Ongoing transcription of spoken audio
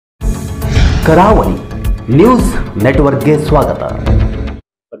ಕರಾವಳಿ ನ್ಯೂಸ್ ನೆಟ್ವರ್ಕ್ಗೆ ಸ್ವಾಗತ.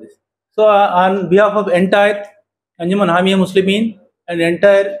 So on behalf of entire Anjuman Hamia Muslimin and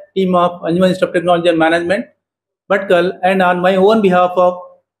entire team of Anjuman Institute of Technology and Management, Bhatkal, and on my own behalf of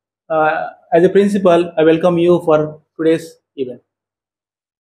as a principal, I welcome you for today's event.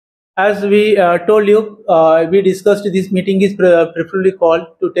 As we told you, we discussed this meeting is preferably called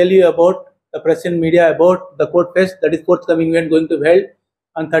to tell you about the press and media about the Code Fest that is forthcoming event going to be held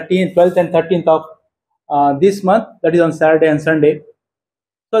on 13th, 12th and 13th of this month, that is on Saturday and Sunday.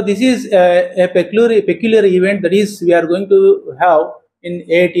 So this is a peculiar event that is we are going to have in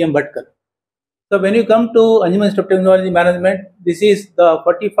AITM Bhatkal. So when you come to Anjuman Institute of Technology Management, this is the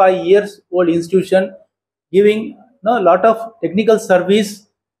 45 years old institution giving a lot of technical service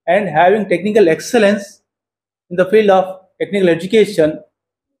and having technical excellence in the field of technical education.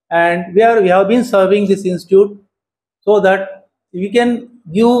 And we have been serving this institute so that we can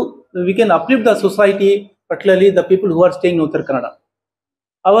uplift the society, particularly the people who are staying in Uttar Kannada.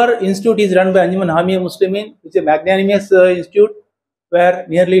 Our institute is run by Anjuman Hamia Muslimin, which is a magnanimous institute where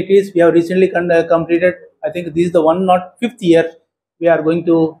nearly we have recently completed, I think this is the 105th year we are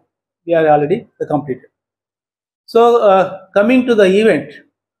already completed. So coming to the event,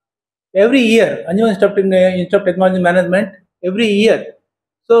 every year, Anjuman Institute of Technology Management, every year,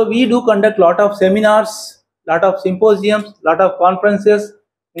 so we do conduct lot of seminars, lot of symposiums, lot of conferences,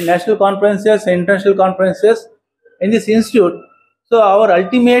 national conferences, international conferences in this institute. So our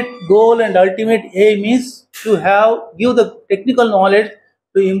ultimate goal and ultimate aim is to give the technical knowledge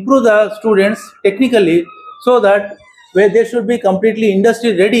to improve the students technically, so that where they should be completely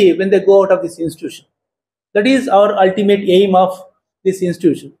industry ready when they go out of this institution. That is our ultimate aim of this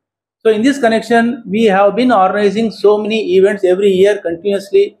institution. So in this connection, we have been organizing so many events every year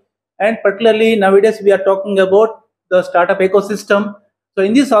continuously, and particularly nowadays we are talking about the startup ecosystem. So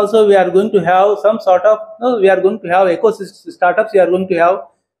in this also we are going to have some sort of, we are going to have ecosystem startups we are going to have.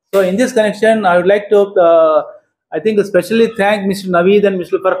 So in this connection, I would like to, I think especially thank Mr. Naveed and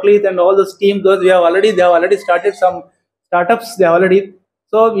Mr. Farkleet and all those team, because they have already started some startups. They already,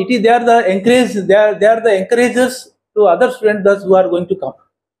 so they are the encouragers to other students thus who are going to come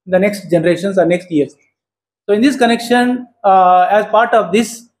in the next generations or next years. So in this connection, as part of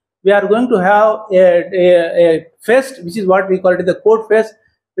this, we are going to have a fest, which is what we call it the Code Fest,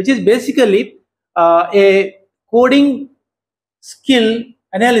 which is basically a coding skill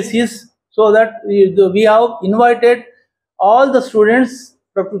analysis, so that we have invited all the students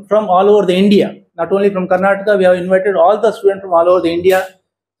from all over the India, not only from Karnataka, we have invited all the students from all over the India.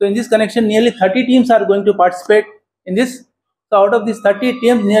 So in this connection, nearly 30 teams are going to participate in this. So out of these 30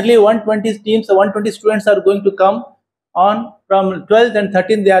 teams, nearly 120 teams, 120 students are going to come on from 12th and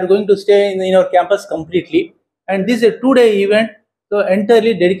 13th. They are going to stay in our campus completely. And this is a 2-day event, so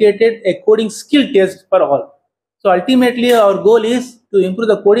entirely dedicated a coding skill test for all. So ultimately our goal is to improve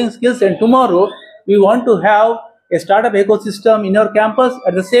the coding skills, and tomorrow we want to have a startup ecosystem in our campus.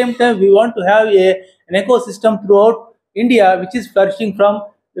 At the same time, we want to have an ecosystem throughout India, which is flourishing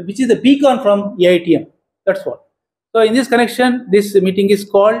which is a beacon from AITM. That's what. So in this connection, this meeting is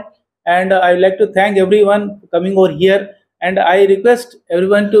called, and I would like to thank everyone coming over here, and I request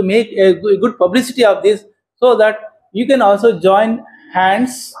everyone to make a good publicity of this, so that you can also join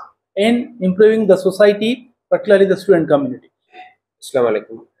hands in improving the society, particularly the student community. Assalamu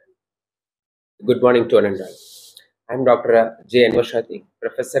alaikum. Good morning to Ananda. I am Dr. J. Anvashati,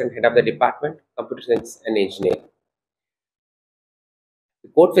 Professor and Head of the Department, Computer Science and Engineering. The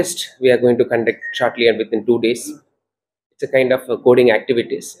Code Fest we are going to conduct shortly and within 2 days. It's a kind of coding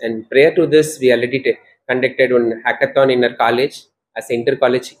activities, and prior to this we already conducted one hackathon in our college as an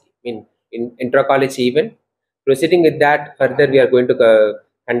intra-college event. Proceeding with that, further we are going to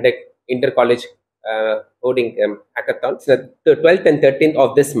conduct inter-college coding hackathon. So the 12th and 13th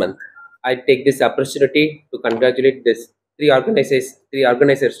of this month, I take this opportunity to congratulate this three organizers,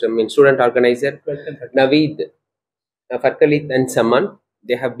 student organizer, Naveed, Farkleet and Saman.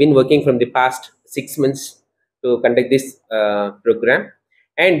 They have been working from the past 6 months to conduct this program,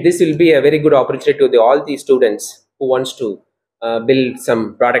 and this will be a very good opportunity to all the students who wants to build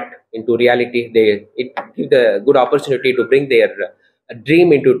some product into reality. It gives the good opportunity to bring their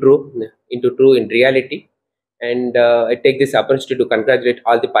dream into true in reality, and I take this opportunity to congratulate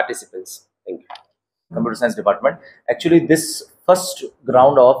all the participants. Thank you. Computer Science Department. Actually, this first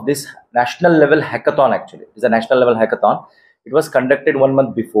round of this national level hackathon, actually is a national level hackathon. It was conducted 1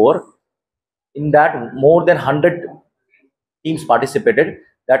 month before. In that, more than 100 teams participated.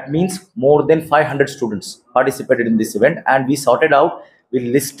 That means more than 500 students participated in this event, and we sorted out, we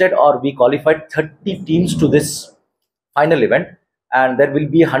listed or we qualified 30 teams to this final event, and there will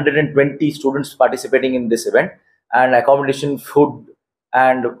be 120 students participating in this event, and accommodation, food,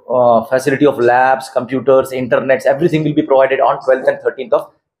 and facility of labs, computers, internets, everything will be provided on 12th and 13th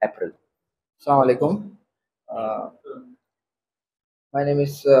of April. Assalamu alaikum. Uh, my name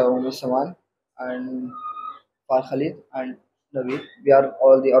is Mohammed Saman and Far Khalid and Naveed. We are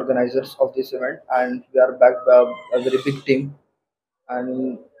all the organizers of this event, and we are backed by a very big team.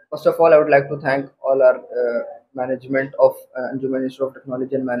 And first of all, I would like to thank all our management of Anjuman Institute of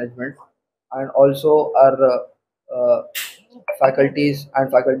Technology and Management, and also our faculties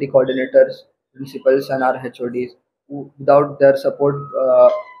and faculty coordinators, principals, and our HODs. Without their support,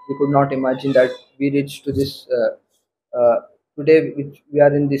 we could not imagine that we reached to this today, which we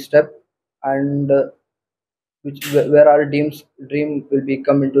are in this step, and which where our dream will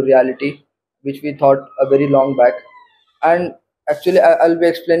become into reality, which we thought a very long back. And actually, I'll be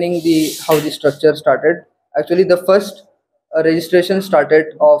explaining the how the structure started. Actually, the first registration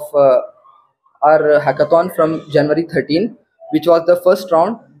started of our hackathon from January 13, which was the first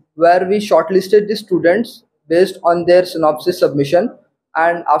round where we shortlisted the students based on their synopsis submission,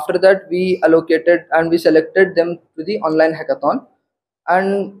 and after that we allocated and we selected them to the online hackathon.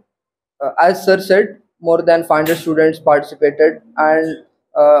 And as sir said, more than 500 students participated, and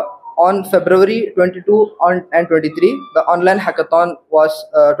on February 22 and 23, the online hackathon was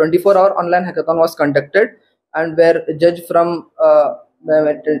 24-hour online hackathon was conducted, and where a judge from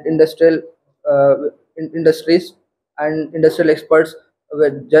industrial industries and industrial experts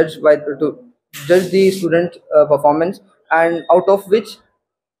were judged by to judge the student performance, and out of which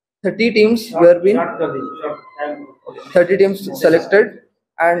 30 teams were been 30 teams selected.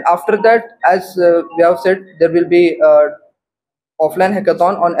 And after that, as we have said, there will be offline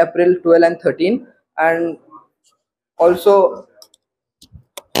hackathon on April 12 and 13, and also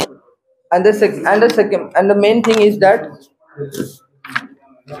and the main thing is that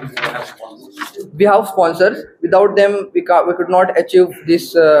we have sponsors. Without them, we could not achieve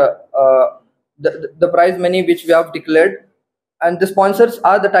this the prize money which we have declared. And the sponsors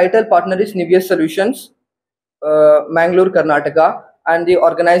are: the title partner is Nivius Solutions, Mangalore, Karnataka, and the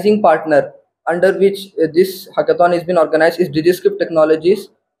organizing partner under which this hackathon has been organized is DigiScript Technologies,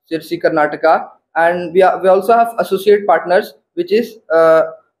 Sirsi, Karnataka. And we also have associate partners, which is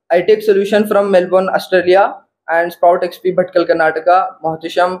iTech Solution from Melbourne, Australia, and Sprout XP, Bhatkal, Karnataka,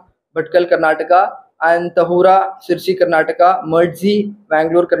 Mahatisham, Bhatkal, Karnataka, and Tahura, Sirsi, Karnataka, Mergzi,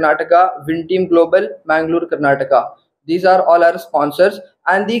 Mangalore, Karnataka, Winteam Global, Mangalore, Karnataka. These are all our sponsors,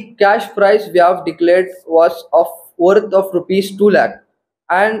 and the cash prize we have declared was of worth of rupees 2 lakh,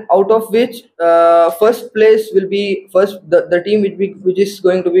 and out of which first place will be the team which is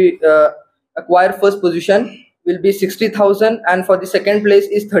going to be acquire first position will be 60,000, and for the second place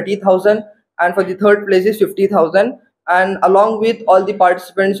is 30,000, and for the third place is 50,000, and along with all the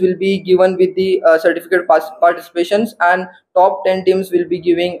participants will be given with the certificate participations, and top 10 teams will be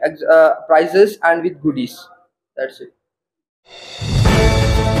giving prizes and with goodies. That's it.